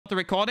the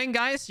recording,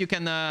 guys. You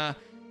can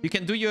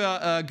do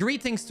your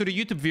greetings to the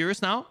YouTube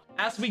viewers now.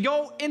 As we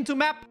go into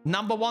map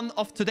number 1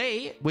 of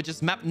today, which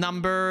is map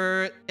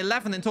number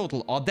 11 in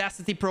total.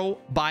 Audacity Pro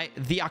by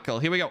The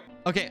Uckle. Here we go.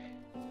 Okay.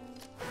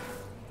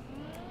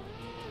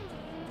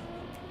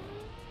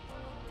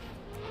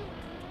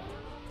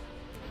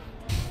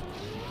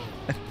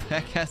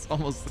 Pack has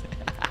almost...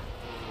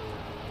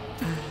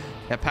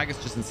 Yeah, Pack is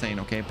just insane,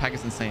 okay? Pack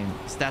is insane.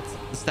 The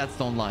stats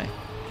don't lie.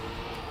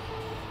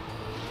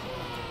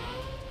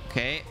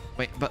 Okay.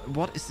 Wait, but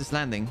what is this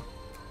landing?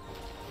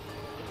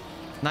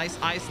 Nice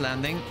ice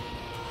landing.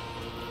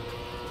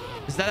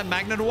 Is that a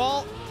magnet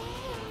wall?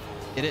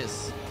 It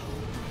is.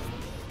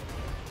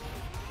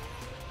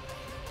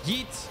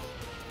 Yeet.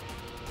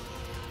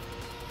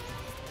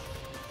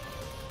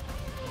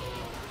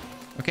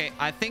 Okay,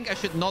 I think I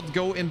should not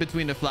go in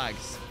between the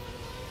flags.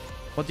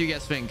 What do you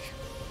guys think?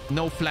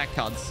 No flag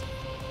cuts.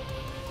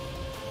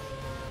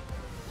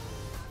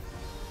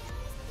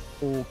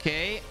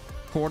 Okay.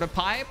 Quarter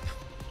pipe.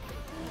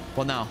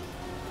 What now?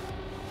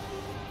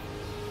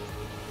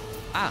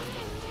 Ah.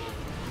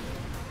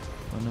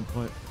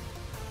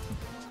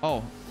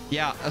 Oh,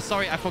 yeah.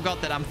 Sorry, I forgot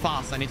that I'm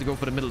fast. I need to go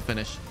for the middle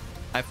finish.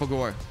 I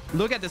forgot.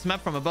 Look at this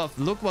map from above.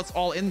 Look what's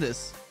all in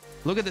this.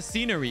 Look at the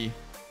scenery.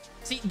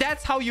 See,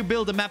 that's how you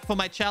build a map for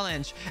my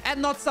challenge.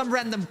 And not some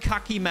random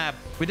cocky map.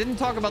 We didn't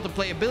talk about the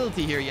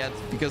playability here yet,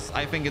 because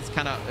I think it's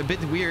kind of a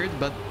bit weird.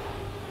 But,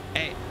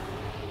 hey,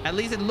 at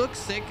least it looks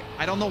sick.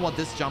 I don't know what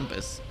this jump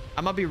is.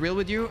 I'm gonna be real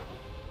with you.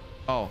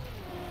 Oh.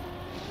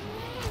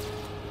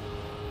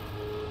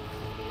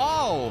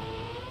 Oh.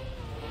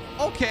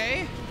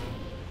 Okay.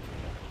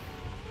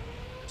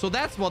 So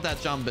that's what that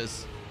jump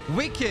is.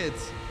 Wicked.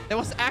 That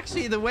was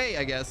actually the way,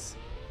 I guess.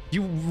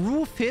 You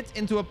roof hit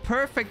into a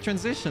perfect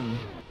transition.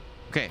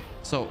 Okay,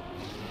 so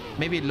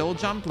maybe low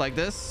jump like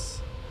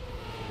this.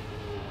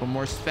 For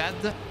more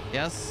sped.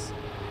 Yes.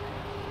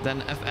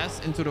 Then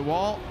FS into the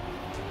wall.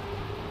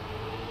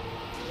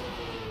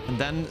 And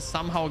then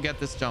somehow get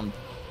this jump.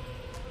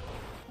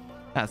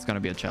 That's gonna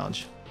be a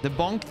challenge. The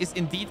bonk is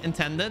indeed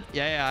intended.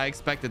 Yeah, I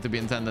expect it to be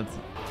intended.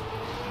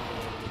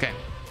 Okay,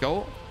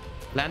 go.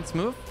 Land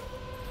smooth.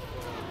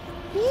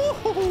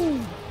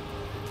 Woohoo!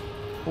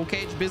 Full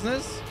cage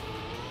business.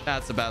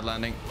 That's a bad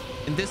landing.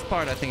 In this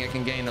part, I think I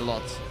can gain a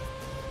lot.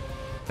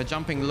 By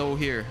jumping low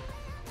here.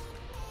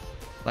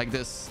 Like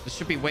this. This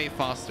should be way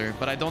faster,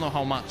 but I don't know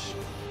how much.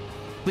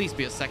 Please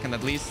be a second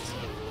at least.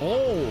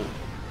 Oh!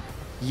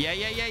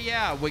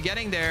 Yeah. We're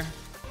getting there.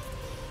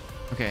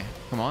 Okay,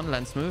 come on.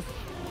 Land smooth.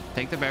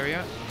 Take the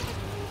barrier.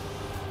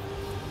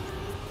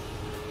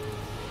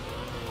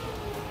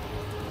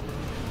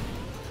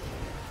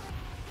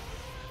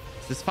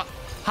 Is this fun?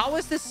 How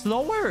is this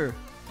slower?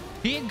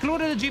 He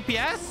included a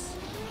GPS?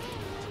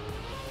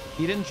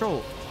 He didn't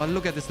troll. But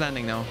look at this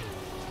landing now.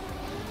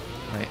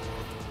 Right.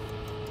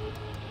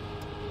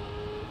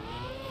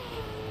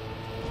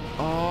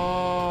 Oh.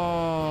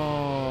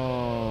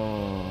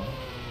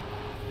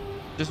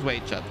 Just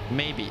wait, chat.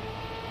 Maybe.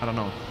 I don't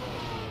know.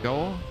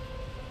 Go.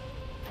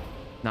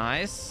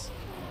 Nice.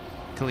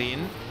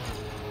 Clean.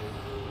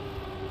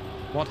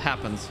 What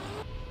happens?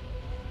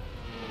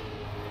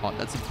 Oh,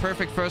 that's a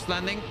perfect first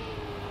landing.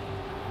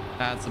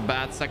 That's a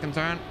bad second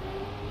turn.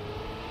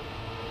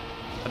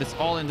 But it's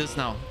all in this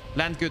now.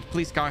 Land good,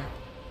 please, car.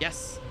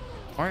 Yes.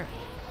 Or,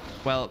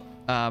 well,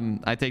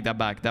 I take that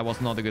back. That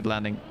was not a good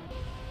landing.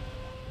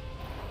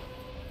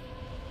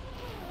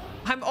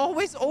 I'm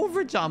always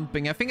over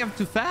jumping. I think I'm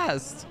too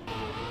fast.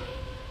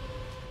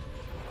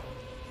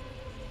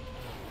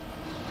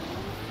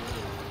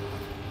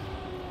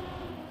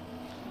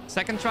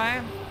 Second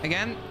try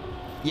again.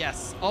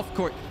 Yes, of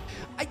course.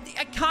 I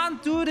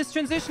can't do this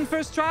transition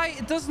first try.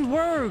 It doesn't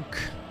work.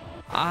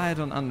 I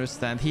don't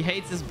understand. He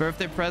hates his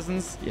birthday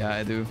presents. Yeah,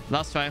 I do.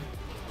 Last try.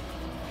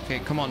 Okay,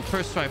 come on.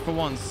 First try for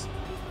once.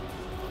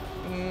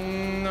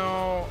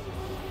 No.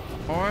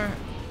 Or...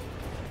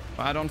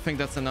 I don't think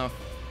that's enough.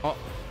 Oh,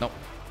 no.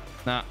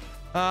 Nah.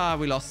 Ah,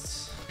 we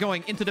lost.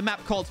 Going into the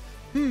map called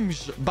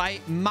by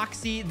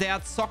Maxi der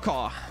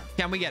Zocker.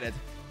 Can we get it?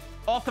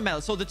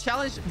 Orthomel. So the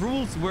challenge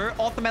rules were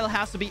Orthomel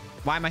has to be...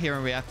 Why am I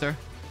hearing reactor?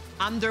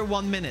 Under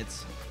 1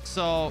 minute.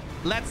 So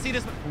let's see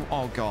this.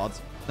 Oh, God.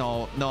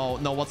 No.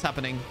 What's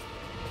happening?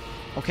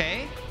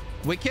 Okay.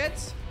 Wicked.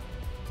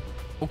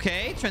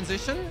 Okay.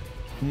 Transition.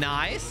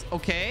 Nice.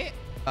 Okay.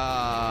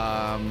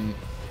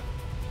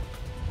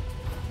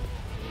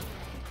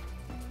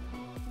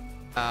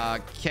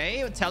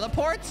 Okay.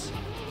 Teleport.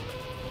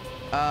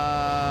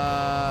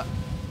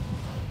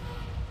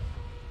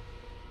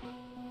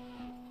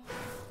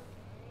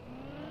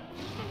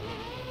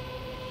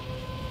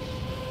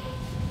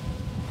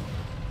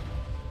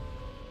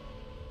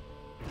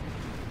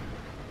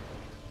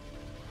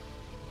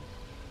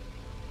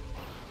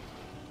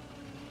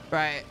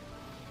 Right.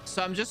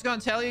 So I'm just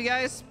gonna tell you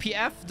guys,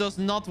 PF does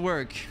not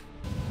work.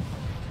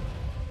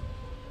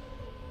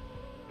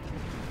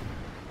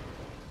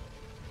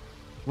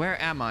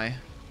 Where am I?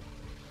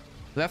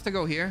 Do I have to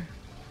go here?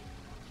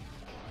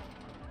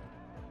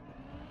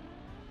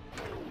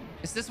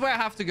 Is this where I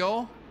have to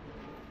go?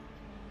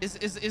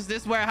 Is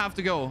this where I have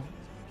to go?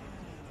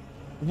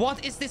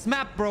 What is this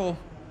map, bro?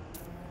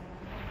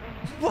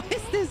 What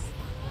is this?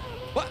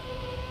 What?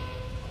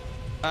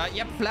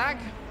 Yep, flag.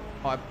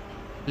 Oh,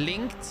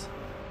 linked.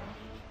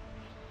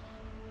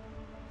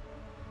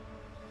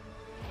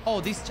 Oh,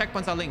 these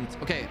checkpoints are linked.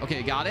 Okay,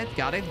 okay, got it,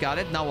 got it, got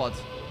it. Now what?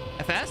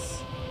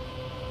 FS?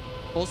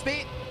 Full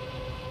speed?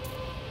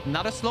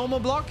 Another slow-mo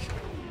block.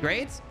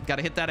 Great.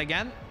 Gotta hit that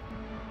again.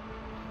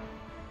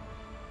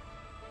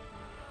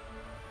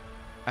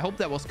 I hope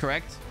that was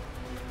correct.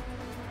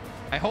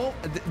 I hope...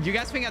 Do you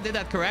guys think I did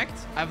that correct?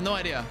 I have no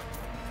idea.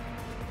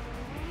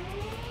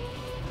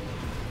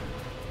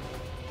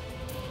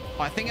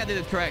 Oh, I think I did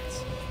it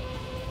correct.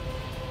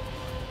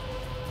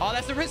 Oh,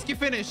 that's a risky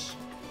finish.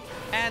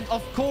 And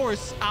of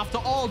course, after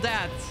all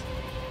that,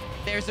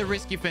 there's a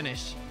risky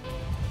finish.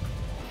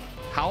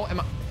 How am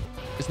I...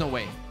 There's no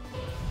way.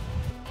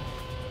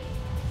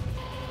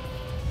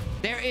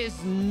 There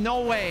is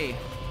no way.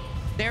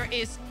 There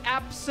is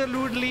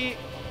absolutely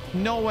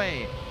no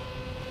way.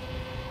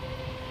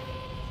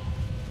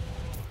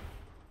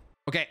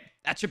 Okay,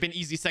 that should be an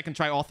easy second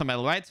try author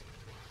medal, right?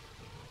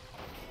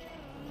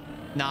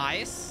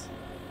 Nice.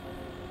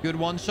 Good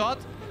one shot.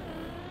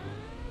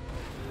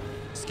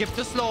 Skip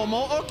the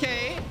slow-mo.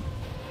 Okay.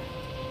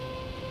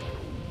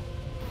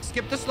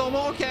 Skip the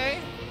slow-mo. Okay.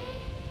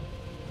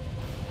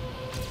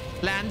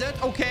 Landed.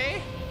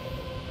 Okay.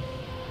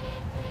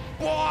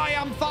 Boy,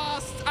 I'm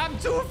fast. I'm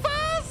too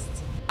fast.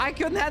 I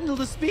couldn't handle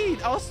the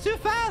speed. I was too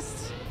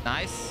fast.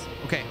 Nice.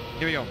 Okay,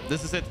 here we go.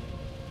 This is it.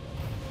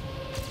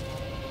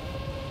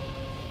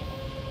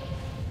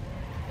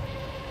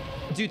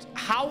 Dude,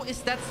 how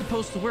is that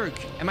supposed to work?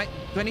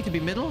 Do I need to be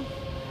middle?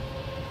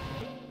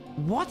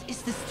 What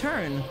is this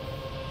turn?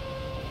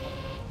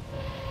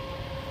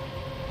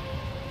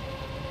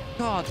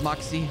 God,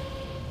 Maxi.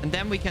 And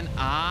then we can...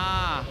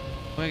 Ah.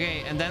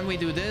 Okay, and then we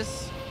do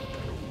this.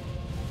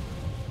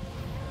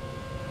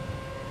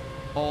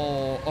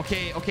 Oh,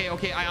 okay, okay,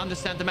 okay. I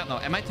understand the map now.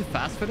 Am I too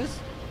fast for this?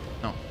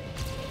 No.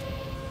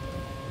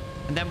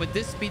 And then with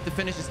this speed, the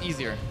finish is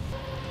easier.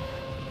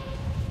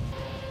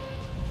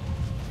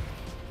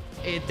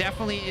 It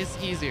definitely is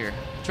easier.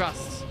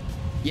 Trust.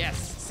 Yes.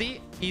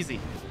 See? Easy.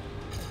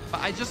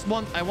 But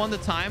I want a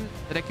time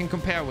that I can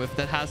compare with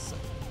that has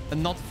a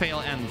not fail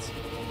end.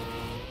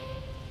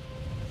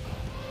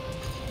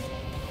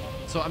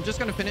 So I'm just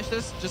going to finish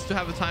this just to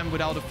have a time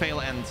without a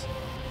fail end.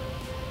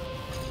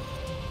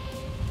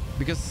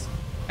 Because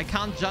I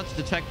can't judge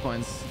the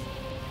checkpoints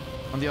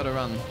on the other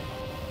run.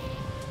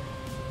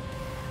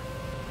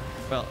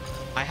 Well,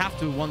 I have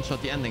to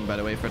one-shot the ending, by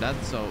the way, for that.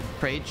 So,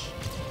 Prage.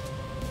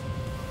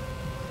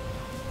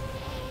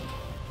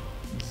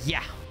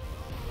 Yeah.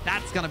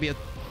 That's going to be a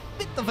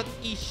bit of an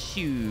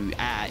issue,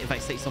 if I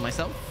say so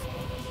myself.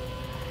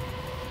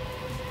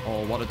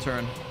 Oh, what a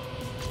turn.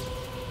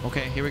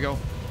 Okay, here we go.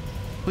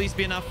 Please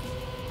be enough.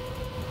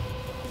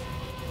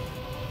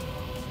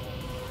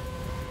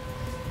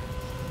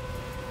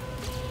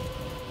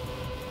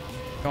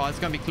 Oh, it's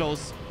gonna be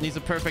close. Needs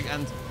a perfect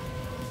end.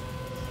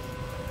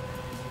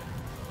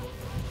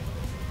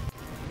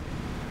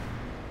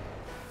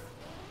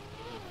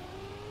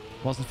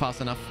 Wasn't fast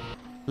enough.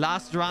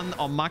 Last run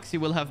or Maxi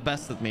will have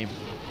bested me.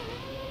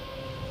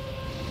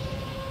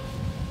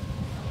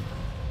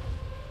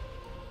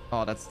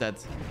 Oh, that's dead,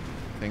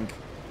 I think.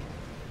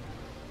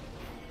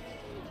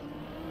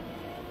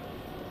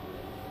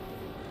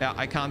 Yeah,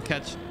 I can't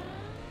catch.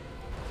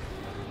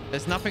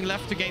 There's nothing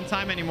left to gain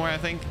time anymore, I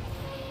think.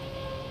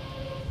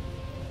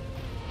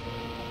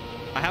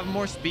 I have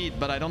more speed,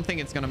 but I don't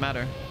think it's gonna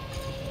matter.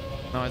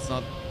 No, it's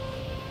not.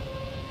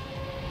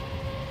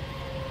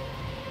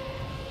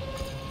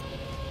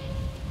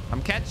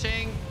 I'm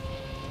catching.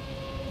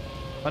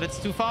 But it's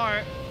too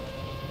far.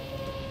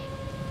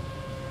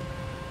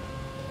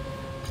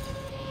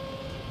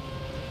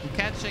 I'm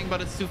catching,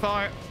 but it's too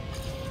far.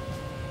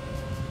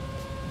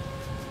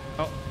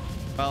 Oh,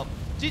 well.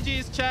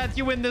 GG's, chat.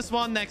 You win this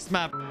one. Next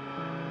map.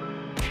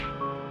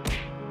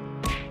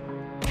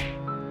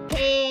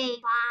 Okay,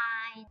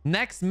 fine.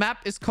 Next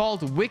map is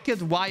called Wicked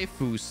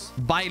Waifus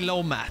by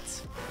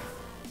Lomat.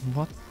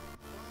 What?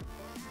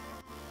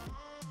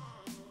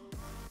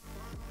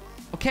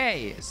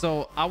 Okay,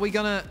 so are we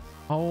gonna...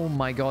 Oh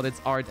my god,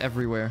 it's art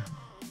everywhere.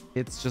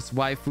 It's just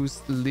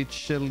waifus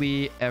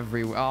literally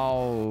everywhere.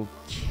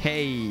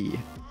 Okay.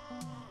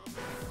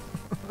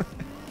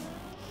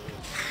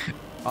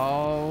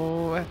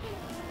 Oh.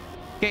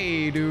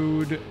 Okay,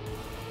 dude.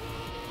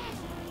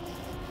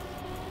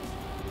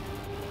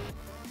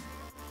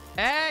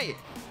 Hey!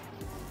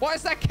 What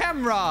is that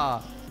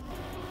camera?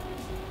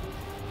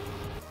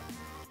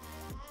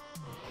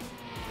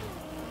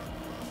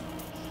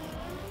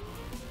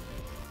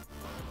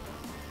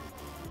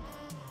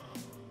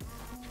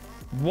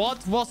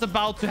 What was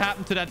about to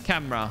happen to that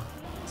camera?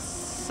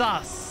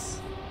 Sus.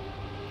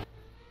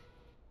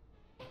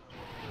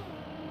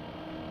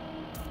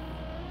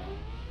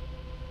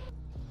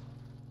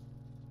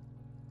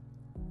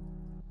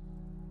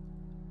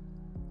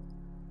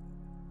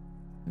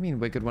 I mean,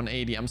 Wicked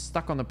 180. I'm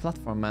stuck on the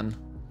platform, man.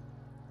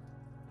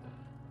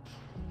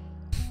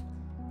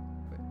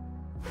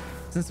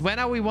 Since when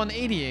are we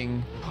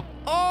 180ing?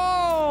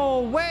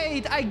 Oh,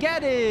 wait, I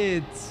get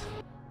it.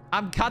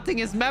 I'm cutting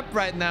his map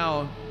right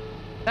now.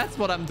 That's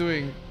what I'm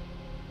doing.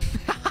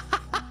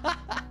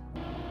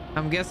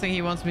 I'm guessing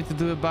he wants me to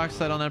do a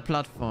backside on that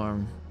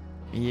platform.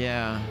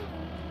 Yeah.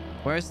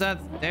 Where is that?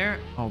 There?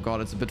 Oh god,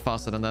 it's a bit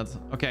faster than that.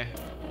 Okay.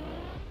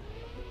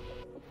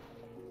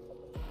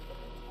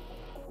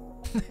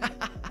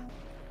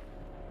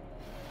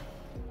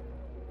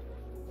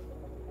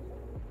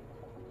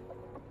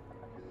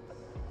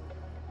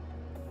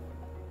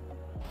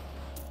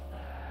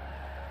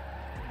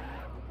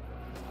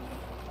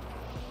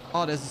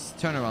 Oh, there's a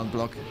turnaround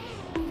block.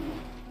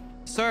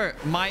 Sir,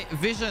 my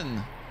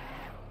vision.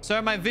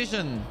 Sir, my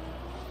vision.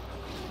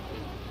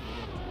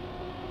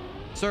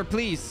 Sir,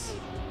 please.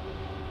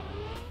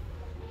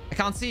 I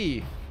can't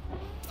see.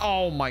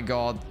 Oh my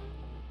god.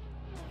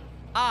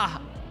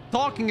 Ah,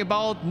 talking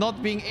about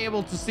not being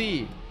able to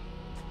see.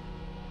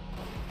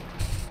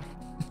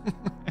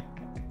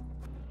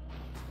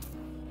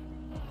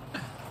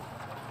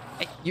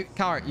 Hey, you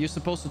car, you're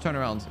supposed to turn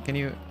around. Can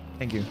you?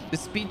 Thank you. The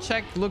speed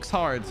check looks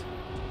hard.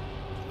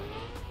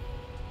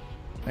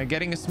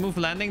 Getting a smooth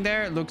landing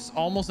there looks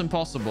almost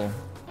impossible.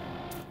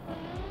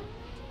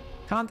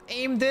 Can't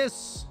aim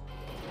this.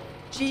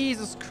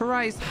 Jesus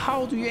Christ,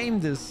 how do you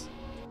aim this?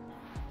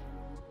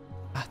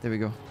 Ah, there we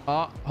go.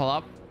 Oh, hold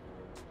up.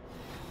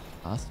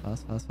 Fast,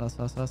 fast, fast, fast,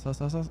 fast, fast, fast,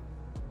 fast, fast.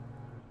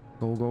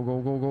 Go, go, go,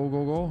 go, go,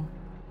 go, go.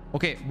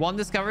 Okay, one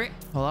discovery.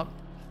 Hold up.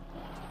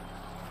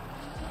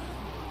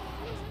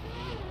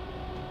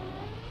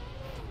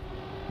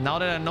 Now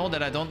that I know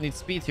that I don't need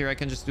speed here, I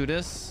can just do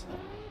this.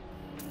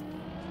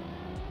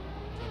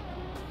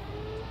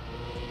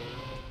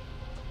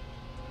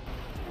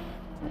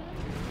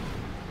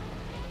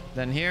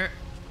 Then here.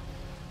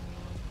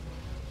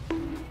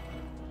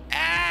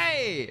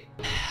 Hey!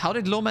 How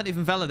did Lomat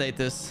even validate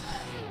this?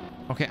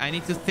 Okay, I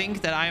need to think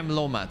that I am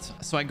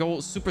Lomat. So I go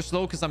super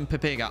slow because I'm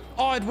Pepega.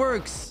 Oh, it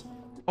works!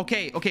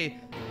 Okay,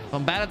 okay. If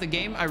I'm bad at the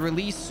game, I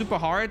release super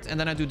hard and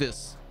then I do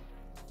this.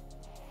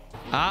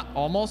 Ah,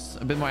 almost.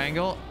 A bit more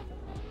angle.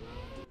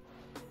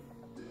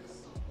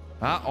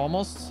 Ah,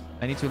 almost.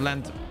 I need to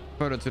land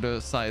further to the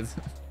side.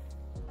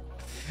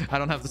 I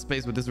don't have the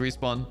space with this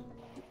respawn.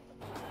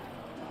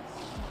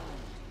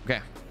 Okay.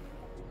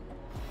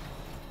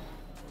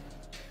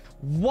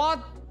 What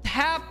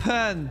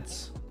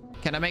happened?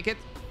 Can I make it?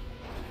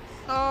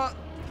 Ah,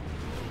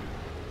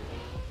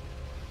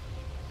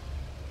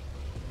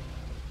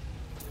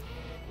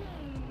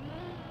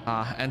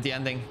 and the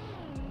ending.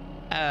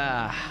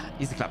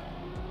 Easy clap.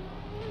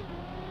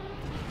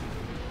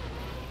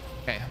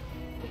 Okay.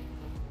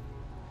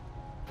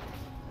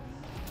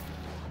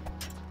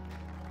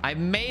 I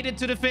made it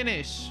to the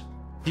finish.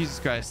 Jesus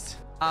Christ.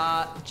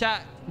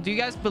 Chat, do you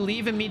guys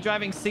believe in me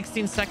driving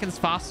 16 seconds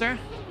faster?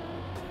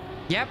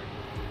 Yep.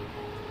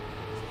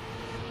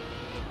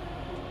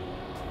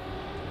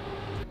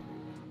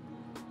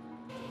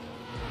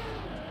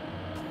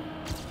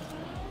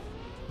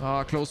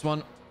 Oh, close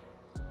one.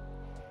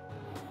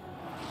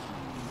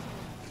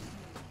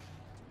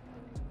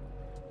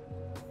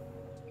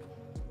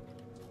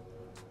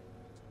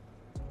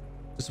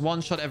 Just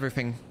one shot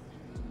everything.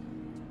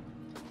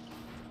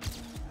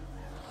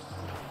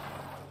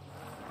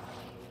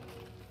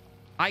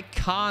 I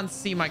can't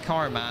see my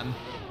car, man.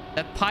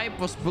 That pipe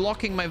was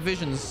blocking my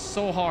vision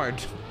so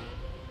hard.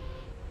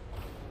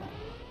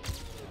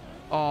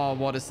 Oh,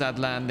 what is that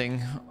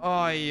landing?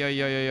 Oi,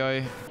 oi, oi, oi,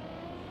 oi.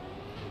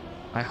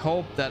 I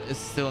hope that is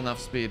still enough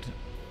speed.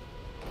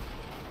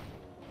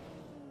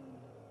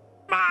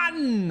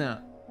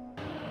 Man!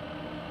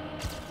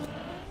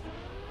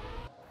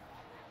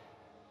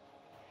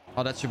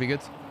 Oh, that should be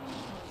good.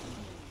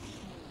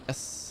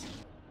 Yes.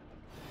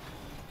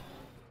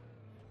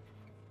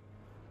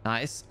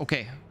 Nice.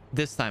 Okay.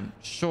 This time.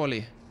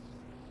 Surely.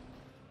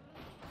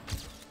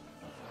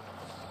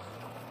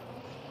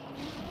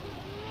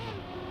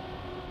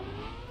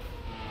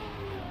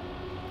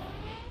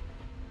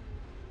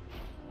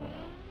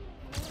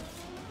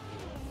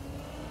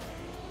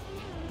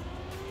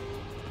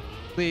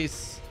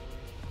 Please.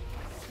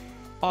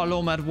 Oh,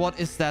 Lomat, what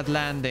is that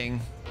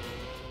landing?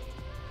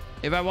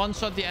 If I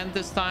one-shot the end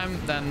this time,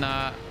 then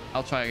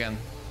I'll try again.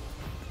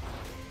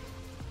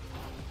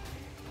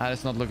 That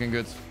is not looking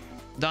good.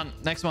 Done.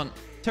 Next one.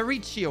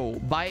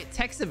 Terriccio by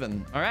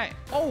Texivan. All right.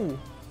 Oh,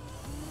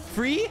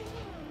 free?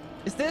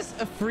 Is this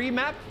a free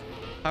map?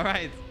 All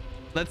right.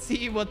 Let's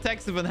see what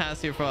Texivan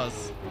has here for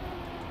us.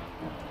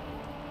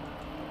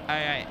 All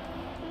right.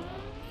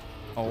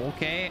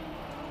 Okay.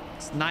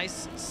 It's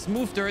nice,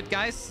 smooth dirt,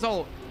 guys.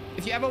 So,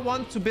 if you ever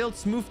want to build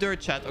smooth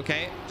dirt, chat,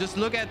 okay, just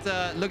look at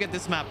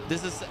this map.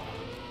 This is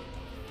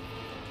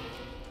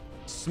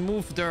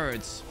smooth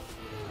dirt.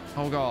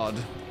 Oh God.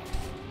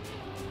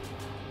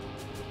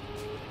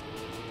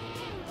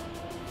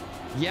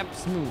 Yep,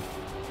 smooth.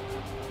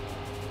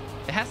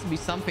 There has to be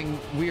something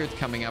weird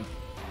coming up.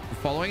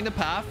 Following the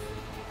path.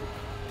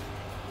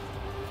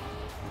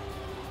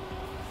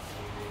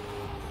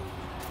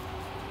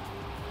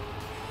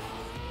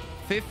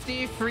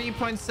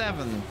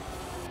 $53.7.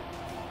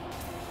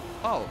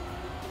 Oh.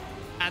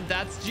 And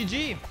that's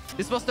GG.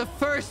 This was the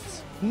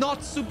first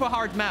not super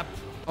hard map.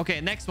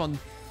 Okay, next one.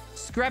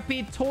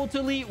 Scrapie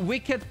Totally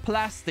Wicked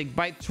Plastic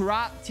by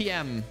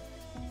TM.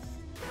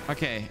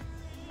 Okay.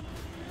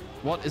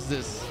 What is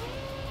this?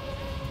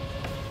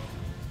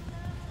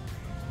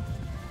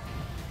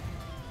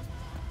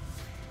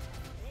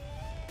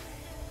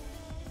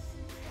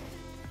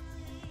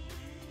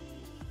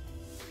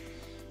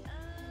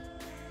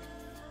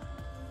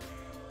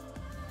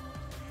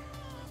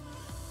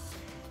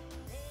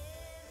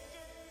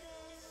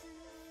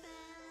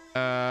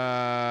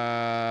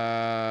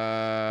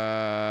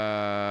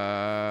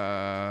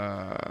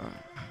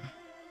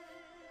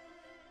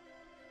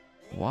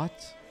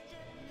 What?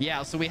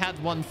 Yeah, so we had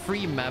one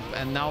free map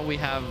and now we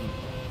have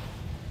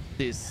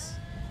this.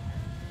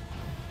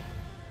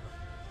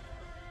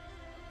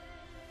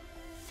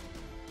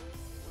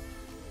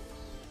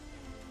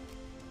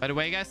 By the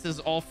way, guys, this is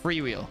all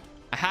freewheel.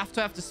 I have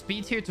to have the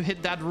speed here to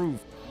hit that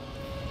roof.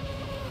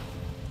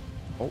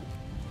 Oh.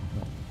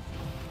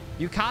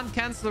 You can't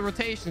cancel the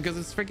rotation because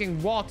it's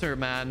freaking water,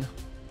 man.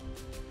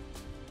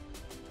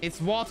 It's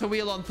water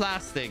wheel on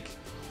plastic.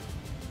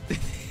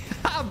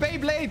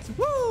 Beyblade!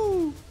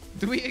 Woo!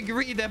 Do we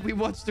agree that we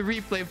watch the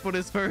replay for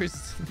this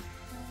first?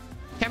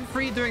 Chem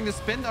free during the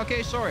spin?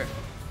 Okay, sure.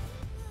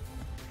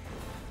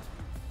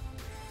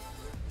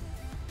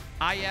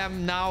 I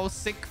am now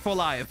sick for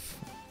life.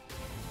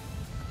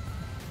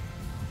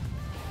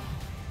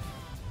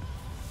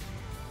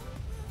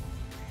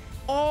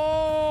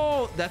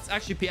 Oh, that's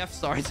actually PF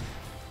start.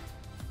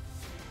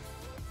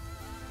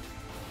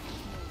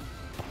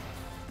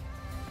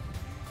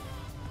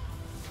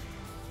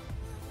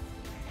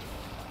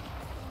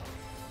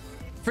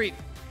 Free.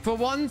 For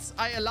once,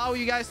 I allow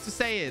you guys to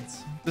say it.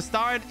 The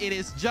start, it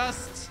is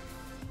just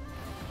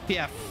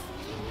PF.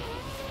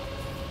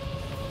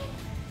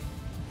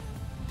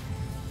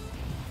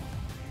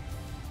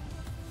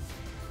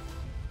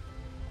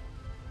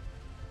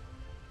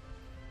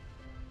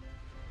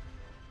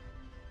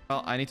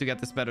 Well, I need to get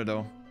this better,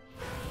 though.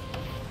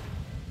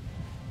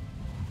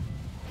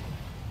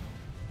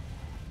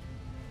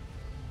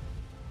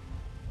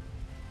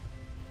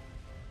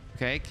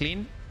 Okay,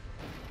 clean.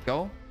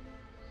 Go.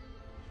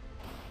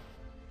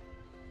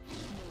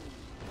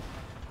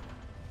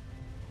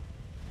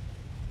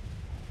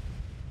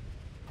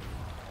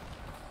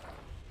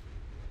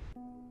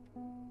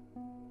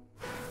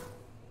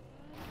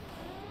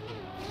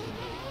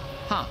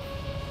 Huh.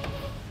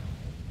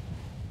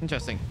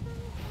 Interesting.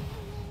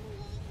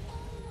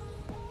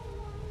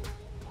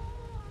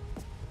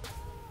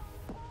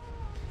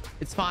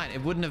 It's fine.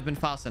 It wouldn't have been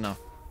fast enough.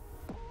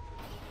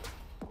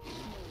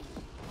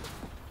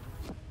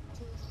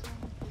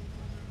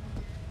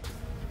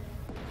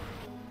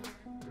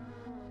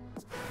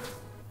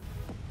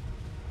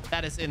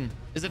 That is in.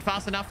 Is it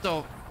fast enough,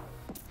 though?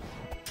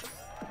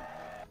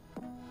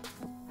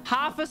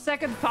 Half a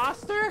second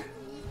faster?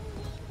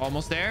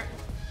 Almost there.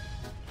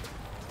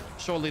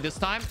 Surely this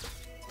time.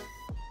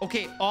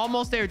 Okay,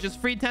 almost there.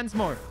 Just 3/10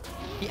 more.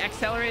 He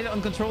accelerated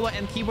on controller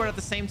and keyboard at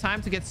the same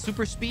time to get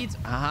super speed.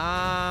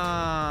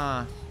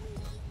 Ah.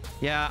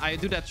 Yeah, I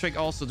do that trick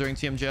also during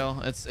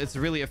TMGL. It's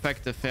really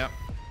effective, yeah.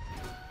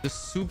 The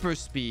super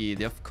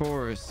speed, of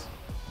course.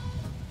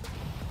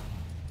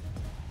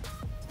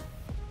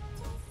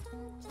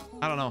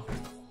 I don't know.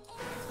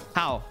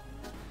 How?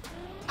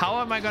 How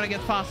am I gonna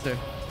get faster?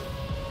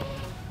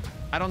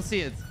 I don't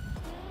see it.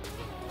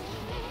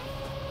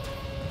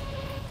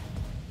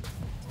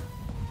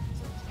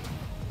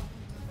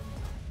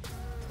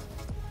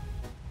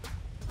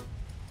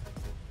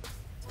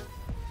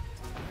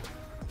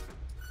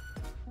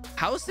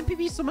 How is the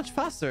PB so much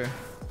faster?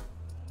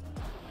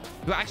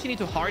 Do I actually need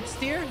to hard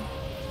steer?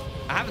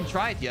 I haven't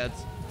tried yet,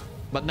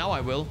 but now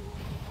I will.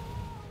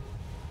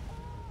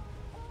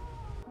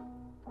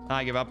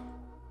 I give up.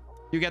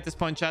 You get this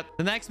point, chat.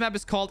 The next map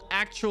is called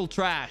Actual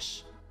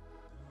Trash.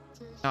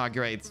 Ah,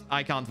 great.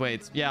 I can't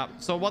wait. Yeah,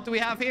 so what do we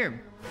have here?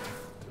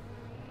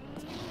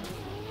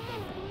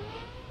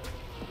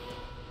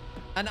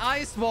 An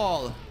ice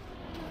wall.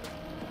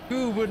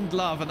 Who wouldn't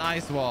love an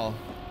ice wall?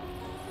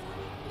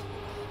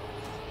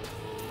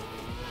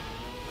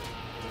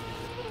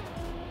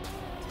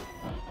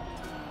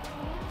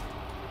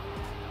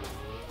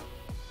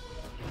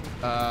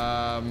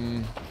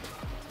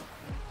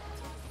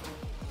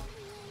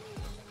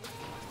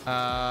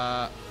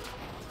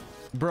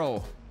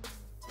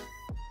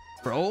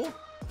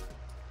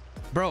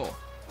 Bro.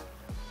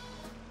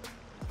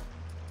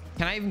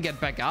 Can I even get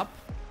back up?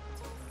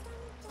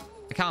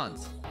 I can't.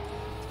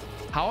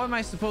 How am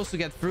I supposed to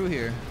get through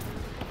here?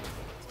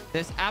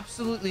 There's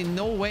absolutely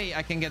no way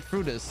I can get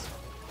through this.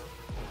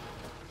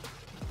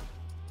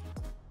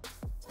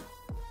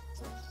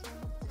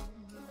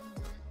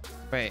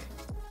 Wait.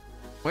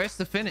 Where's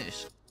the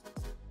finish?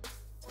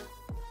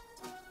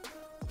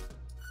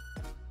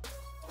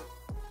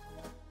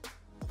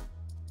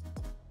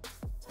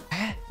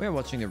 We're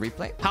watching the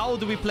replay. How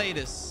do we play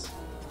this?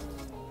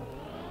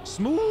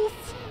 Smooth.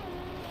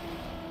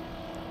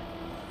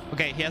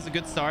 Okay, he has a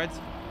good start.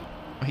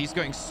 Oh, he's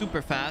going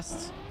super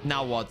fast.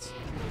 Now what?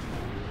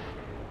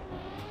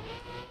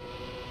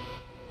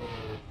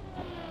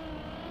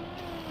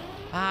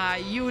 Ah,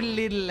 you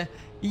little,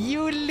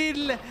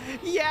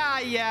 yeah,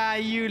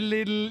 you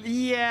little,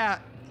 yeah.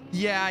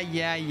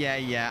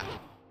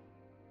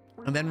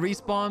 And then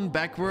respawn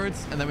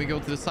backwards, and then we go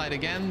to the side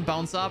again,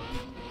 bounce up,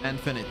 and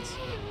finish.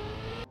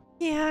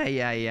 Yeah,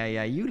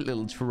 you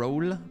little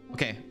troll.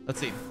 Okay, let's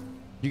see.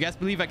 You guys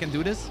believe I can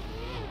do this?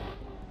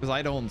 Because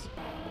I don't.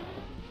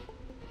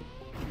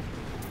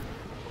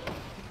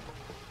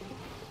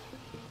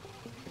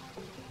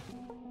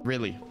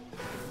 Really?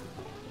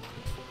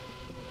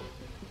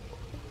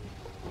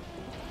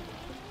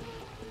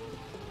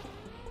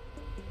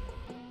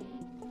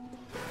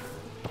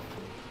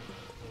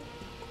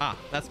 Ah,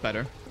 that's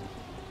better.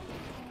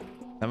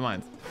 Never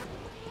mind.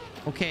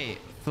 Okay,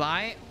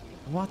 fly.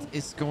 What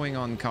is going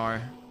on,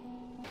 car?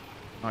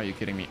 Are you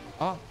kidding me?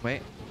 Oh,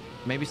 wait.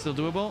 Maybe still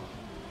doable?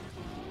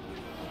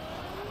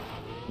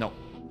 No.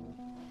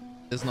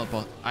 It's not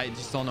possible. I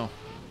just don't know.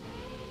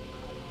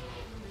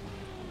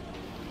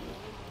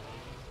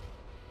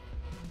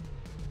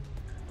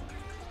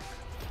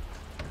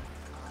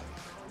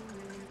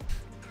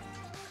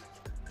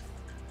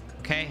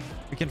 Okay,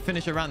 we can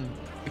finish a run.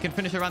 We can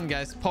finish a run,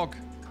 guys. Pog.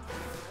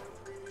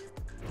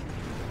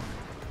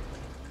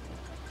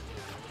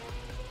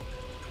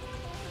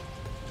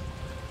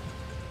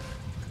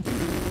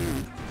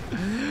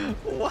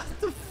 What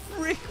the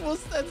frick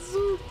was that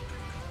zoom?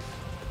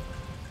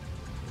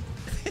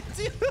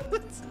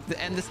 Dude!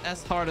 The end is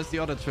as hard as the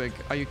other trick.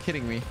 Are you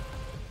kidding me?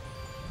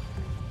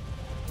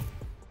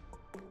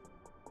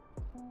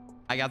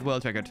 I got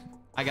world record.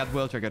 I got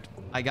world record.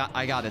 I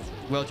got it.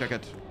 World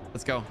record.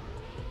 Let's go.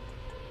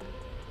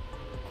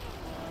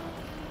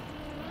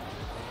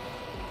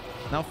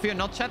 Now fear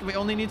not, chat. We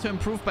only need to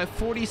improve by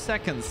 40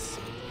 seconds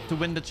to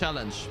win the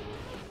challenge.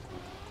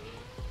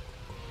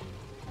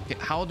 Okay,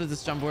 how did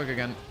this jump work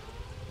again?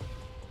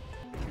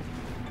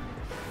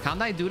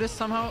 Can't I do this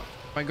somehow?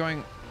 By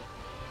going...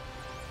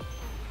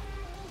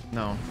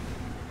 No.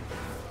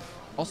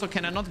 Also,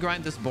 can I not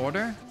grind this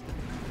border?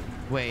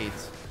 Wait.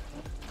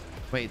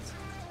 Wait.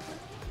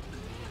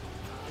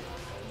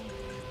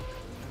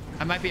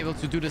 I might be able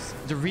to do this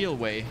the real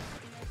way.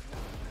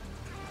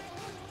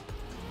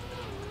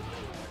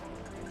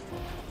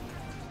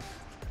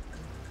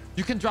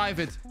 You can drive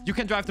it. You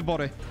can drive the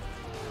border.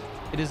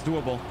 It is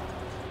doable.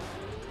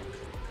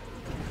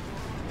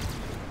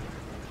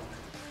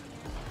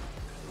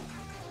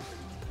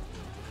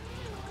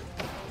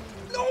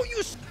 No,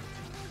 you...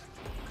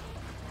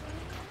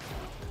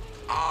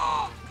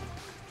 Ah!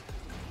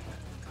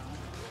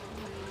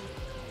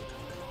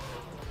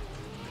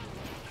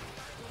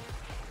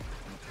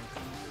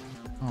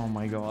 Oh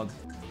my god.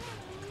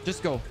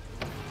 Just go.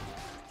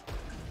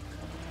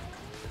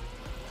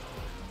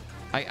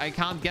 I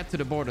can't get to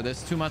the border.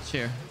 There's too much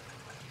here.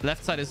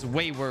 Left side is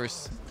way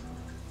worse.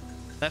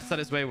 Left side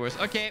is way worse.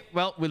 Okay,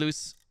 well, we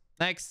lose.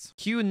 Next.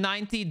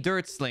 Q90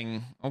 Dirt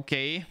Sling.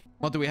 Okay.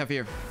 What do we have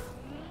here?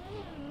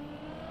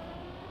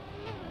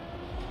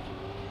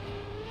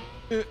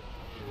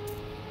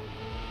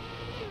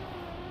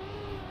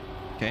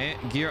 Okay,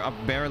 gear up,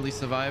 barely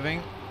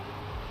surviving.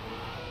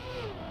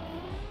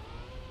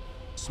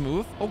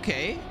 Smooth.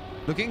 Okay.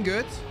 Looking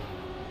good.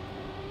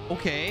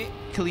 Okay.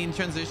 Clean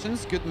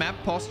transitions. Good map.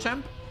 Pause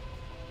champ.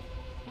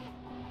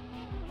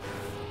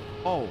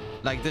 Oh,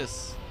 like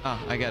this. Ah,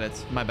 I get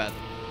it. My bad.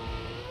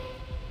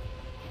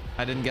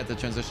 I didn't get the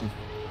transition.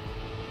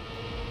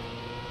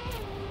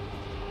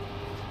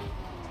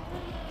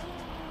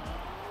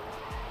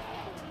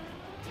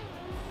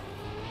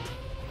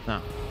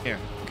 Ah, here.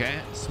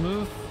 Okay.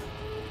 Smooth.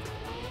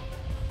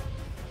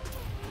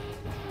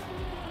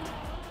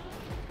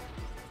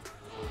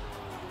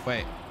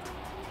 Wait.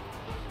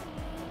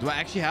 Do I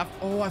actually have...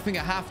 Oh, I think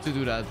I have to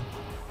do that.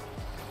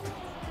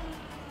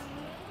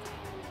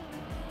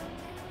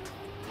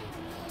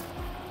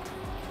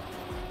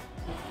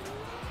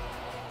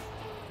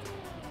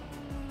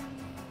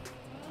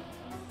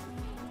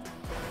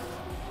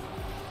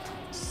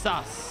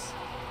 Sus.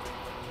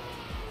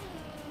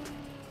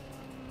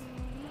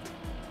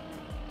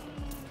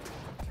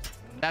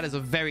 That is a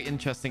very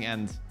interesting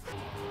end.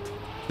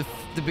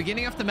 The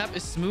beginning of the map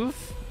is smooth,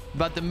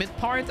 but the mid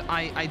part,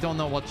 I don't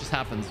know what just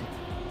happened.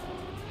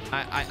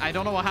 I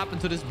don't know what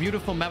happened to this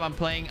beautiful map I'm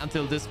playing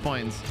until this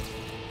point.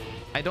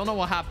 I don't know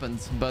what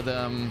happened, but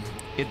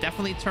it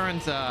definitely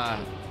turned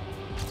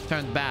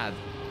bad.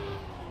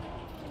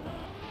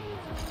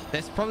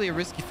 There's probably a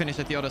risky finish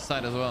at the other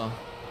side as well.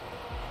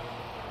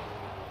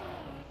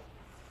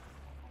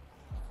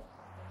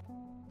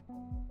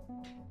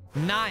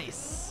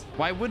 Nice.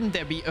 Why wouldn't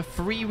there be a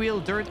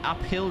freewheel dirt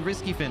uphill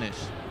risky finish?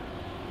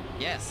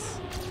 Yes.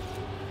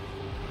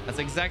 That's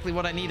exactly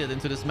what I needed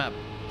into this map.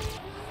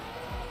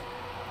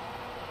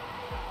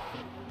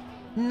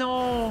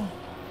 No.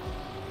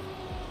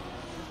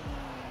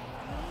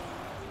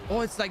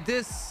 Oh, it's like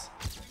this.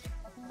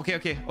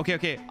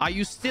 Okay. Are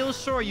you still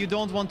sure you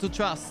don't want to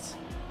trust?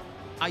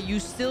 Are you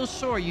still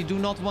sure you do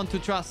not want to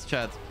trust,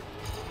 chat?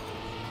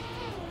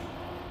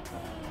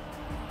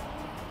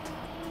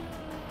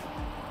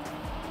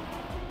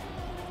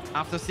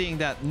 After seeing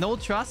that. No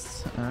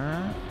trust.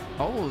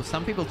 Oh,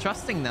 some people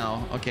trusting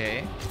now.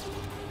 Okay.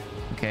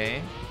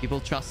 Okay. People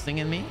trusting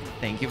in me.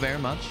 Thank you very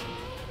much.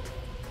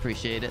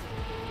 Appreciate it.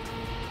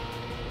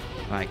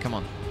 All right, come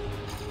on.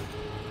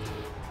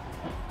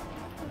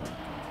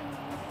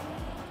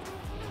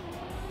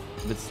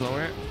 A bit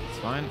slower. It's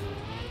fine.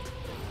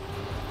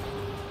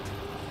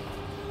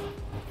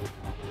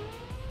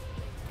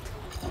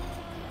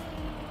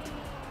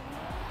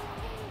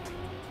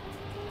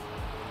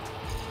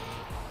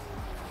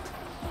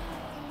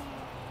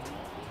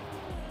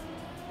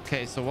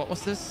 Okay, so what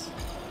was this?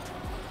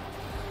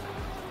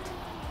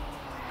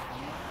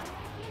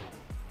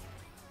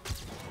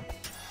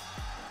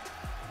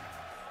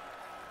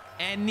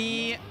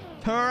 Any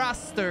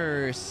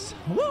thrusters.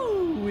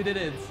 Woo! We did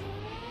it.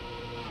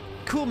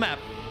 Cool map.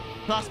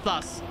 Plus,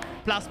 plus.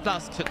 Plus,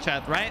 plus,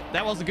 chat, right?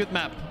 That was a good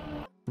map.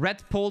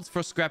 Red poles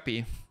for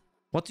Scrapie.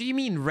 What do you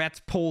mean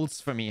red poles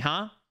for me,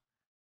 huh?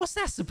 What's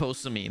that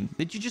supposed to mean?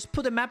 Did you just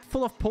put a map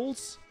full of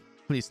poles?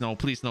 Please no,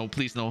 please no,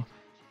 please no.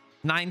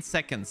 9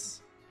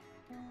 seconds.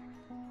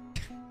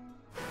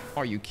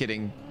 Are you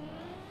kidding?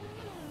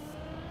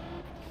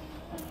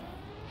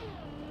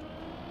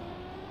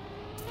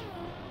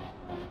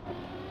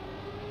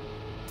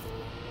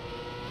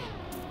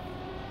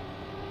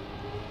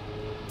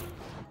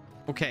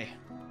 Okay.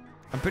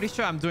 I'm pretty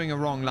sure I'm doing a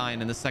wrong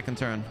line in the second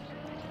turn.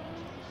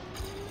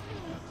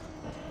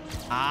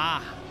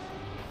 Ah.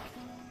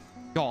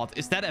 God,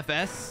 is that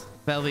FS?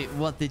 Velvy,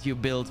 what did you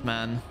build,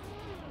 man?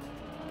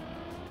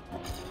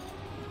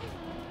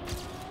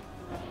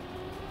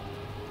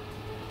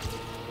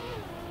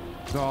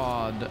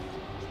 God.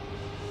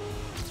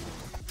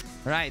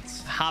 Right,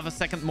 half a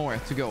second more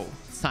to go.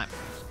 It's time.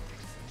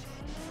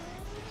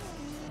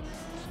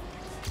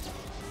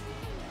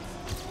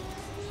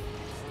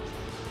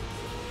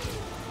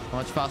 How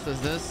much faster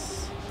is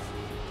this?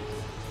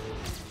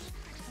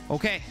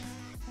 Okay.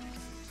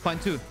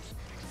 0.2.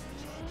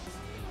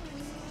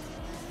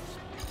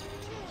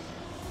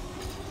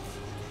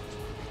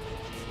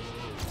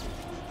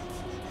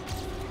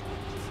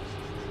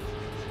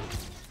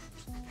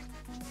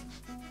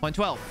 Point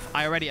 12.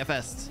 I already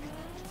FS'd.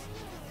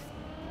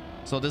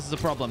 So this is a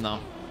problem now.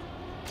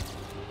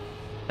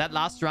 That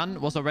last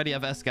run was already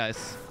FS,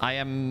 guys. I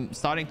am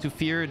starting to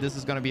fear this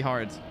is going to be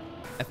hard.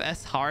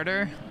 FS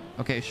harder?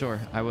 Okay,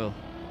 sure. I will.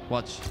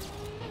 Watch.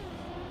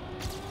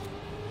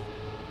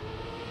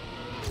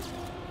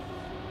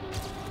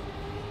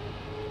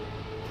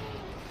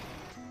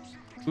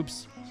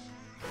 Oops.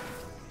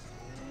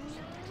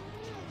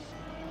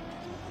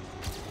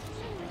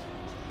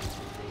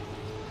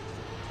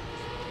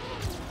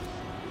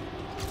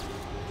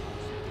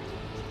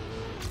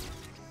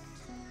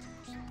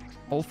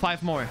 Oh,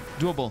 5 more.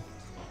 Doable.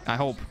 I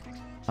hope.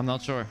 I'm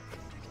not sure.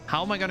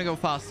 How am I gonna go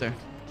faster?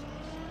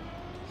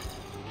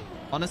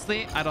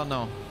 Honestly, I don't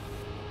know.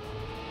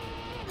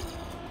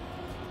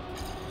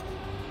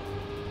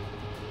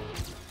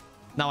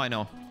 Now I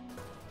know.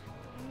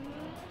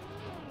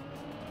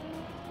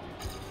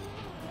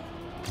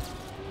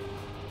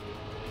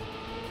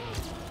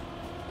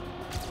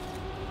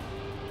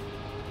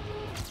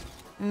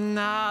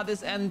 Nah,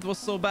 this end was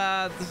so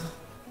bad.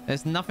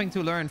 There's nothing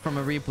to learn from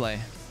a replay.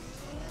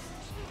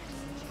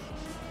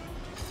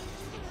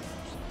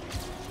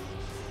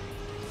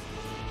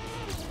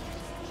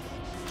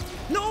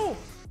 No!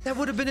 That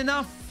would have been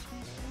enough.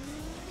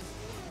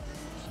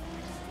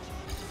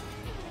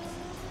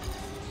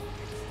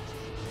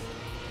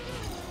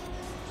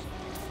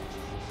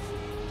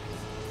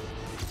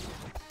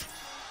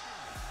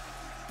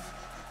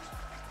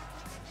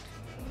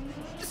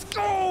 Let's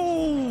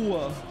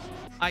go!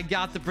 I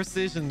got the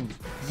precision.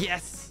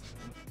 Yes.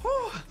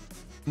 Whew.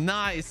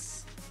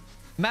 Nice.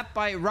 Map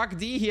by Ruck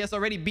D. He has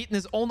already beaten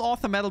his own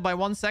author medal by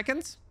 1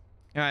 second.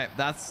 All right,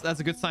 that's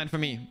a good sign for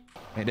me.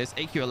 Hey, there's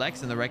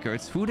AQLX in the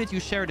records. Who did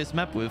you share this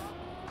map with?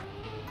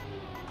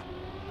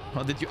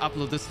 Or did you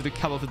upload this to the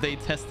Cup of the Day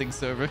testing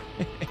server?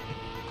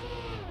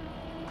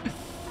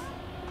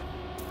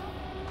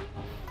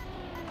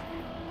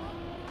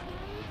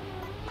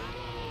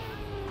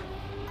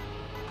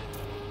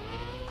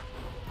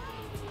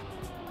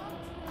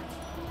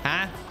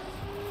 Huh?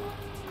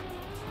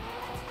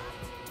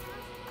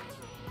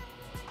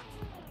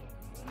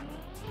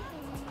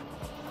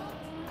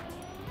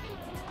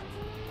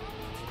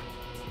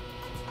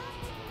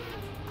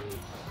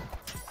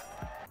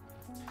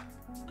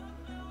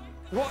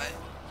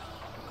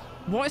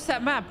 What is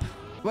that map?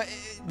 What,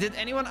 did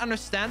anyone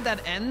understand that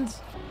end?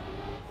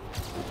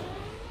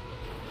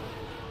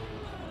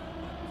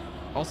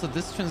 Also,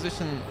 this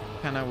transition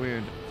kind of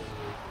weird.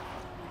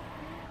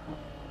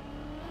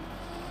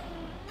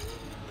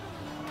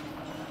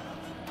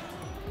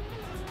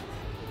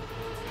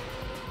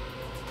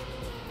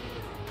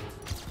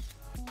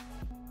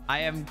 I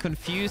am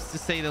confused to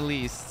say the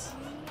least.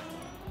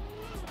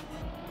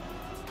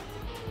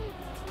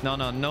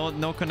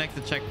 No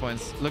connected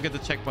checkpoints. Look at the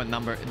checkpoint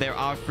number. There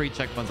are 3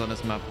 checkpoints on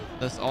this map.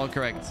 That's all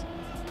correct.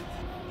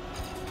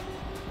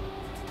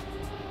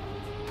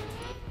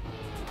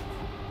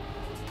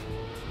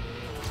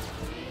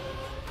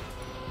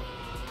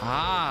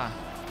 Ah.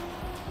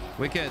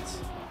 Wicked.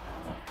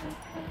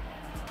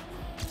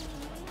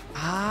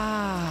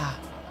 Ah.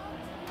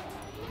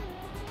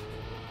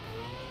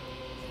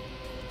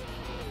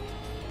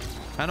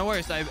 No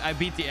worries. I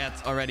beat the ad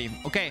already.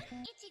 Okay.